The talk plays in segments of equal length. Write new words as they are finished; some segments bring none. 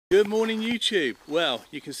Good morning YouTube. Well,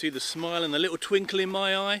 you can see the smile and the little twinkle in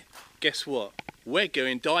my eye. Guess what? We're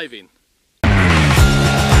going diving.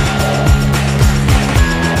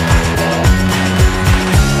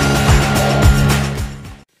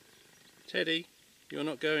 Teddy, you're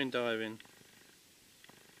not going diving.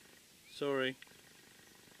 Sorry.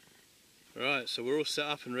 Right, so we're all set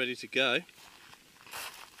up and ready to go.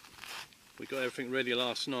 We got everything ready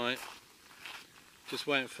last night. Just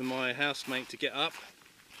waiting for my housemate to get up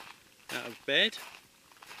out of bed.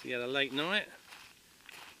 He had a late night.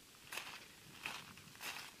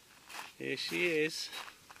 Here she is,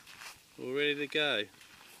 all ready to go.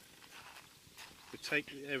 We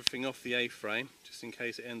take everything off the A-frame just in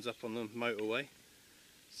case it ends up on the motorway.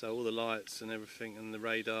 So all the lights and everything and the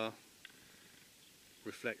radar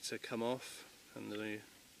reflector come off, and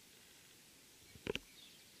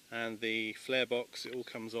the flare box, it all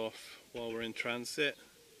comes off while we're in transit.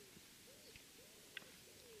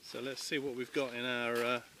 So let's see what we've got in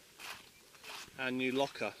our new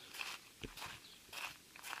locker.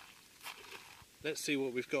 Let's see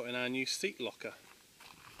what we've got in our new seat locker.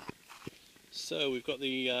 So we've got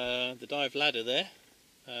the dive ladder there,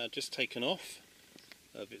 just taken off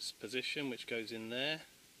of its position, which goes in there.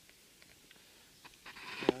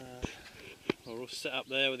 We're all set up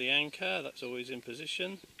there with the anchor, that's always in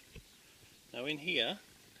position. Now in here,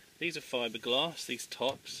 these are fiberglass, these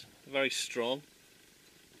tops, very strong.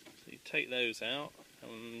 So you take those out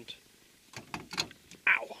and,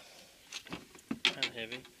 ow, and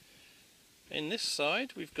heavy. In this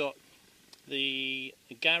side we've got the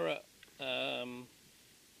Garrett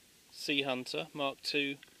Sea Hunter Mark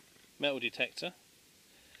II metal detector.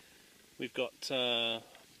 We've got our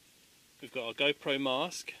GoPro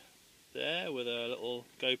mask there with a little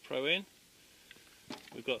GoPro in.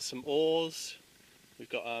 We've got some oars. We've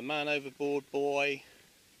got our man overboard buoy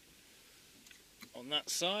on that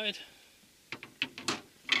side.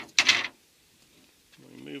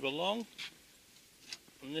 We move along.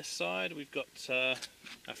 On this side we've got our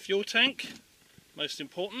fuel tank, most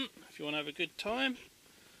important if you want to have a good time.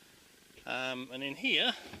 And in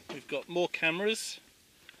here we've got more cameras,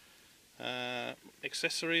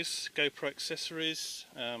 accessories, GoPro accessories,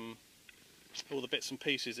 all the bits and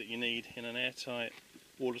pieces that you need in an airtight,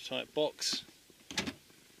 watertight box.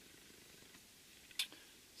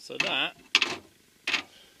 So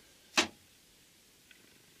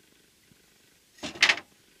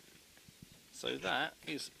that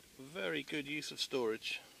is very good use of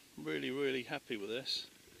storage. Really happy with this.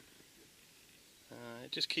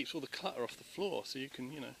 It just keeps all the clutter off the floor, so you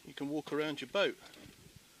can walk around your boat.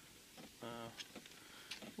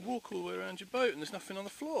 Walk all the way around your boat and there's nothing on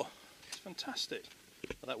the floor. It's fantastic.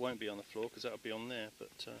 Well, that won't be on the floor because that'll be on there,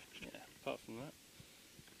 but yeah, apart from that,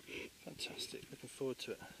 fantastic. Looking forward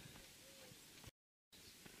to it.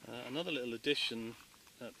 Another little addition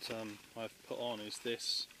that I've put on is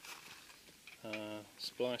this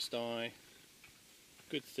spliced eye,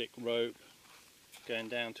 good thick rope going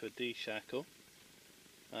down to a D-shackle.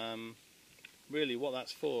 Really what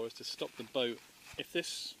that's for is to stop the boat. If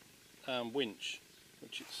this winch,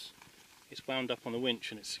 which it's wound up on the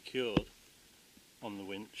winch and it's secured on the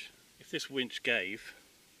winch, if this winch gave,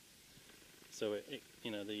 so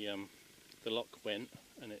the lock went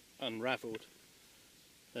and it unravelled,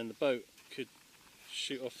 then the boat could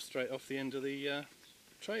shoot off straight off the end of the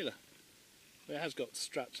trailer. It has got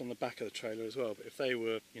straps on the back of the trailer as well, but if they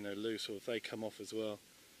were loose, or if they come off as well,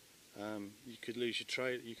 you could lose your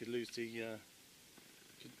trailer. You could lose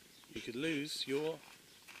your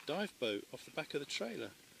dive boat off the back of the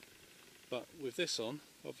trailer. But with this on,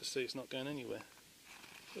 obviously it's not going anywhere.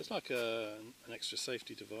 So it's like an extra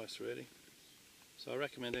safety device really. So I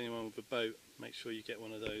recommend anyone with a boat, make sure you get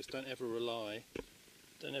one of those. Don't ever rely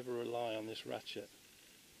on this ratchet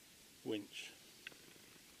winch.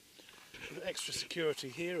 Extra security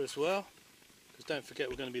here as well, because don't forget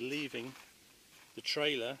we're going to be leaving the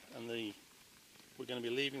trailer and the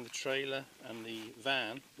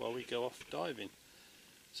van while we go off diving.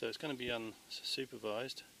 So it's going to be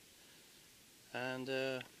unsupervised, and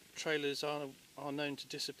trailers are known to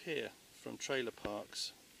disappear from trailer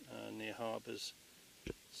parks near harbours.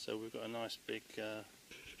 So we've got a nice big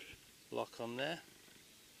lock on there.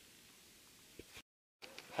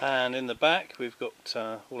 And in the back we've got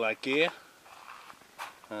all our gear,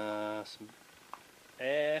 some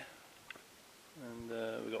air, and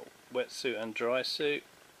we've got wetsuit and dry suit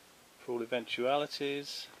for all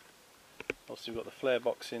eventualities. Also we've got the flare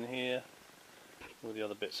box in here, all the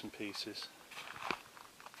other bits and pieces.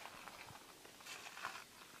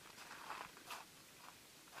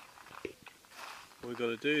 All we've got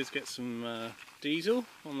to do is get some diesel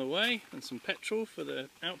on the way and some petrol for the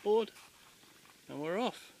outboard, and we're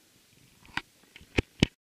off.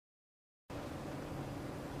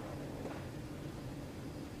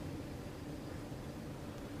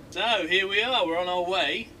 So here we are, we're on our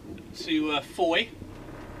way to Foy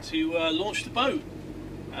to launch the boat.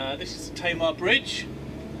 This is the Tamar Bridge,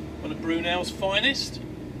 one of Brunel's finest.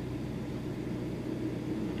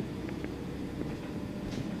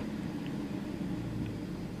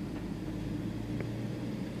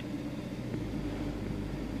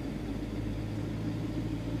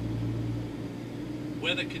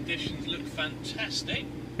 Weather conditions look fantastic.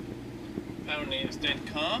 Apparently it's dead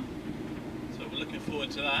calm, so we're looking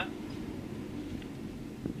forward to that.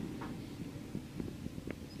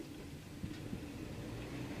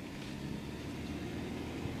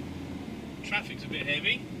 Traffic's a bit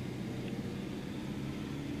heavy.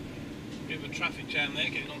 Bit of a traffic jam there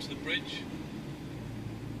getting onto the bridge.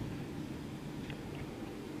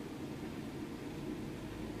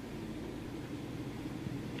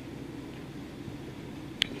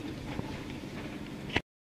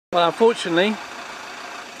 Well, unfortunately,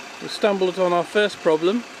 we stumbled on our first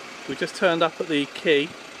problem. We just turned up at the quay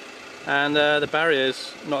and the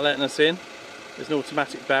barrier's not letting us in. There's an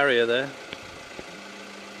automatic barrier there.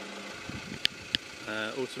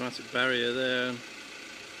 Automatic barrier there.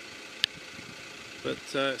 But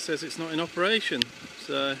it says it's not in operation.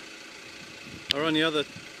 So our only other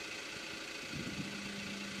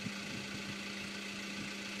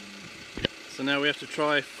So now we have to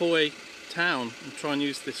try Foy town and try and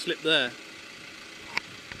use the slip there.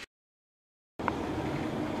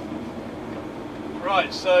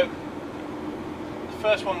 Right, so the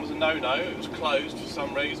first one was a no-no. It was closed for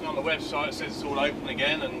some reason. On the website it says it's all open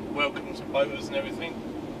again and welcome to boaters and everything,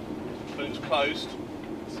 but it was closed,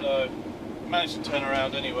 so we managed to turn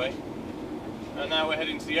around anyway. And now we're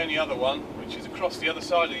heading to the only other one, which is across the other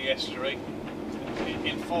side of the estuary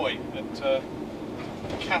in Foy at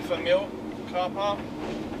Caffa Mill car park.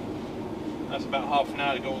 That's about half an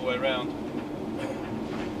hour to go all the way around.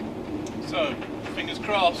 So, fingers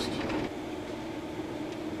crossed.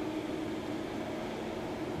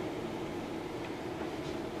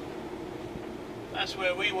 That's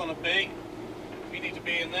where we want to be. We need to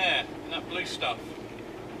be in there, in that blue stuff.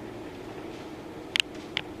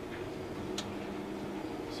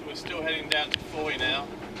 So we're still heading down to Foy now,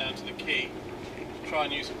 down to the quay, to try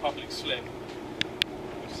and use a public slip.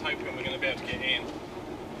 I'm just hoping we're going to be able to get in.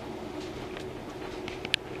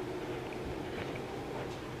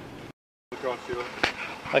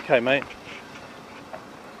 Okay, mate.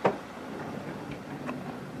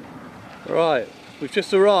 Right, we've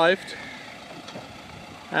just arrived,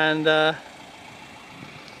 and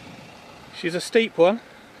she's a steep one,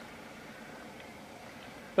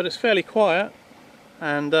 but it's fairly quiet,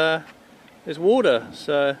 and there's water,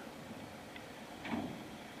 so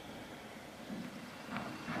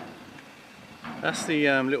that's the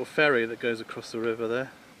little ferry that goes across the river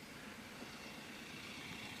there.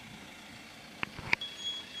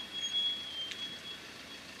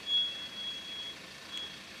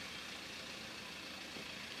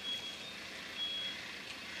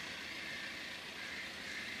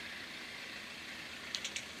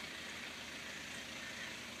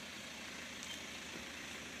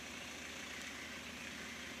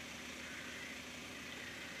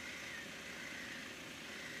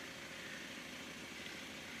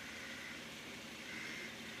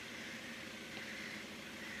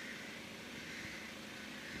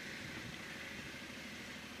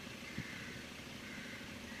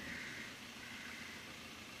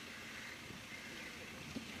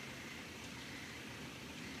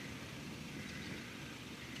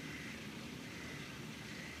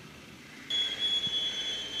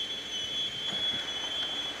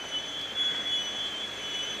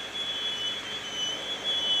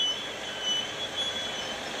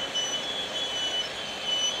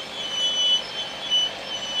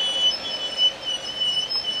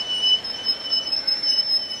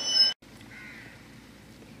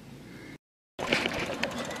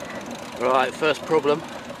 Right, first problem.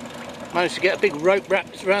 Managed to get a big rope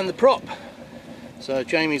wrapped around the prop. So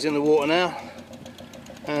Jamie's in the water now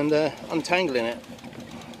and untangling it.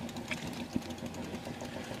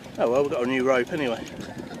 Oh well, we've got a new rope anyway.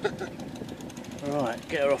 Right,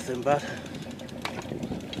 get her off then, bud.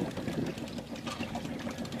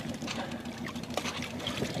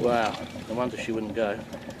 Wow, no wonder she wouldn't go.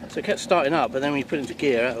 So it kept starting up, but then when you put it into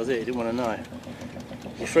gear, that was it, you didn't want to know.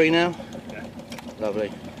 You free now? Yeah.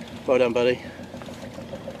 Lovely. Well done, buddy.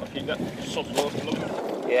 Keep that soft water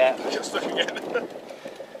look. Yeah. Get stuck again.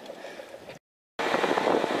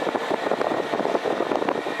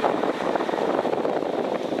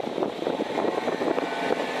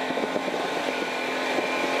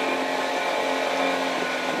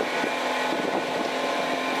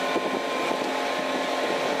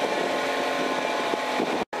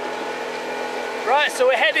 so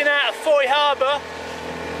we're heading out of Foy Harbour,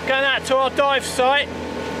 going out to our dive site,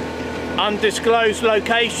 undisclosed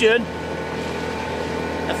location,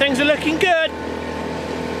 and things are looking good.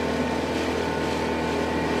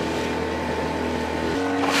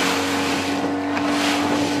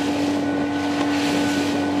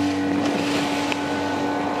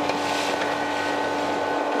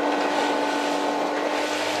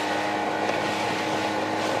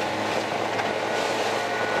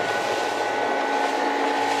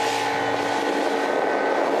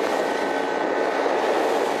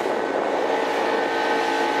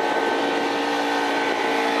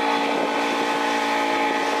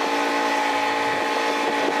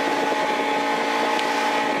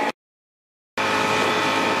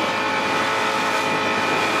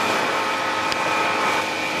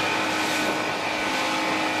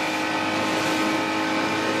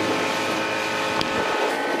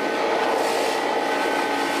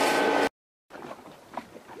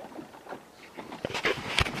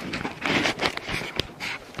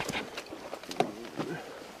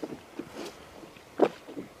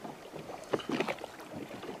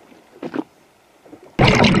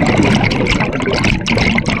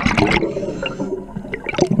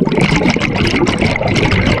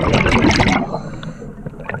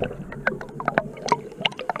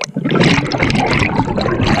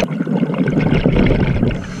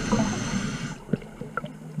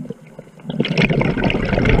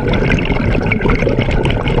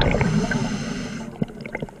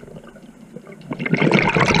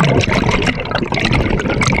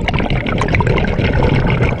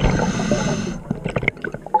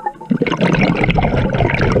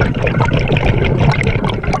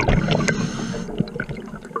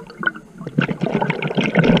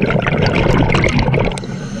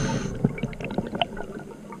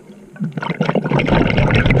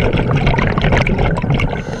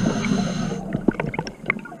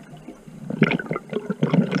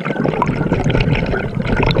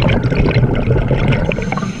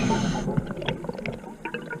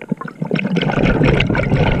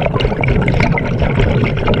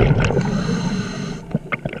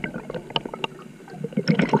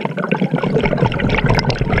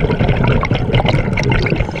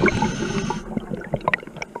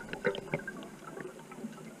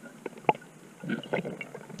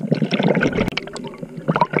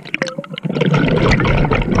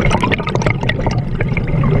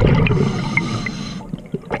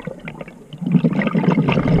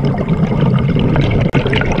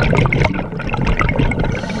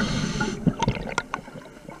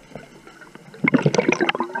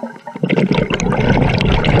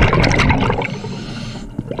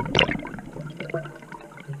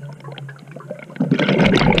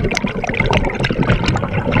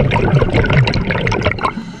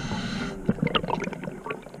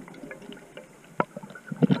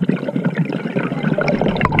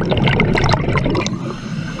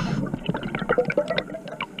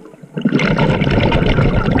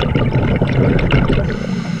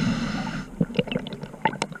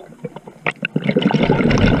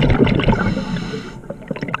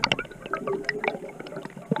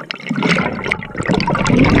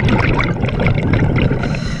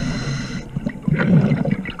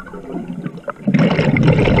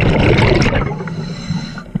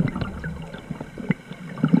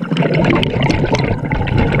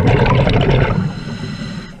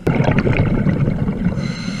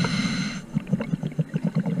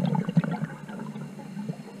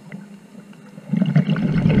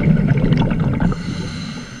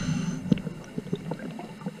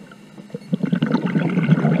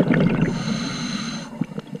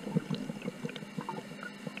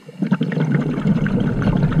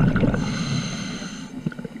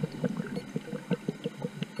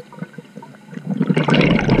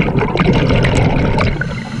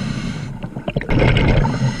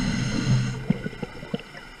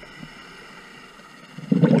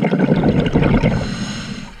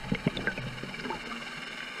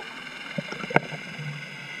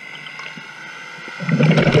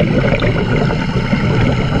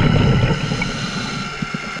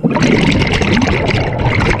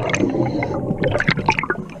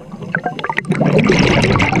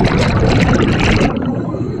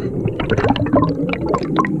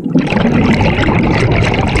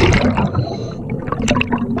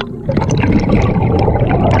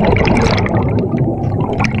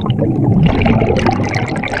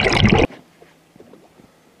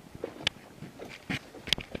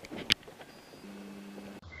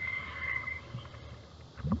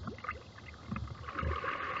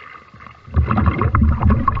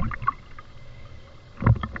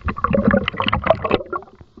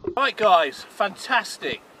 Right guys,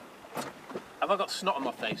 fantastic. I've Have I got snot on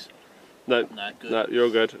my face? No, No, good. no, you're all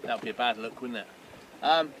good. That would be a bad look, wouldn't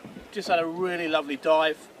it? Just had a really lovely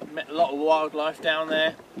dive. Met a lot of wildlife down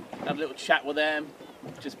there. Had a little chat with them.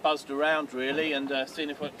 Just buzzed around really, and seeing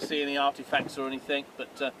if I could see any artifacts or anything.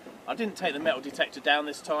 But I didn't take the metal detector down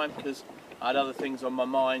this time because I had other things on my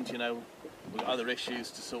mind. You know, we've got other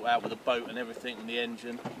issues to sort out with the boat and everything and the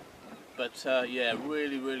engine. But yeah,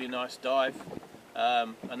 really nice dive,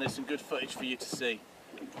 and there's some good footage for you to see.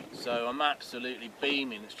 So I'm absolutely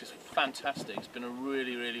beaming. It's just fantastic. It's been a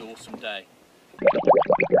really awesome day.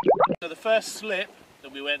 So the first slip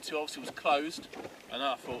that we went to obviously was closed, and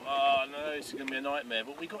I thought, oh no, this is going to be a nightmare.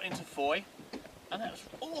 But we got into Foy, and that was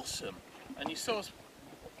awesome. And you saw us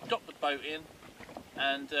drop the boat in,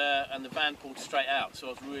 and the van pulled straight out. So I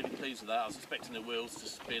was really pleased with that. I was expecting the wheels to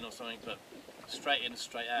spin or something, but straight in and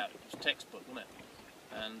straight out. It was textbook, wasn't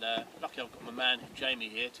it? And lucky I've got my man Jamie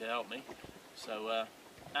here to help me. So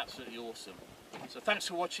absolutely awesome. So thanks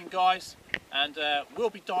for watching, guys, and we'll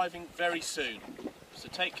be diving very soon. So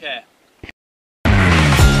take care.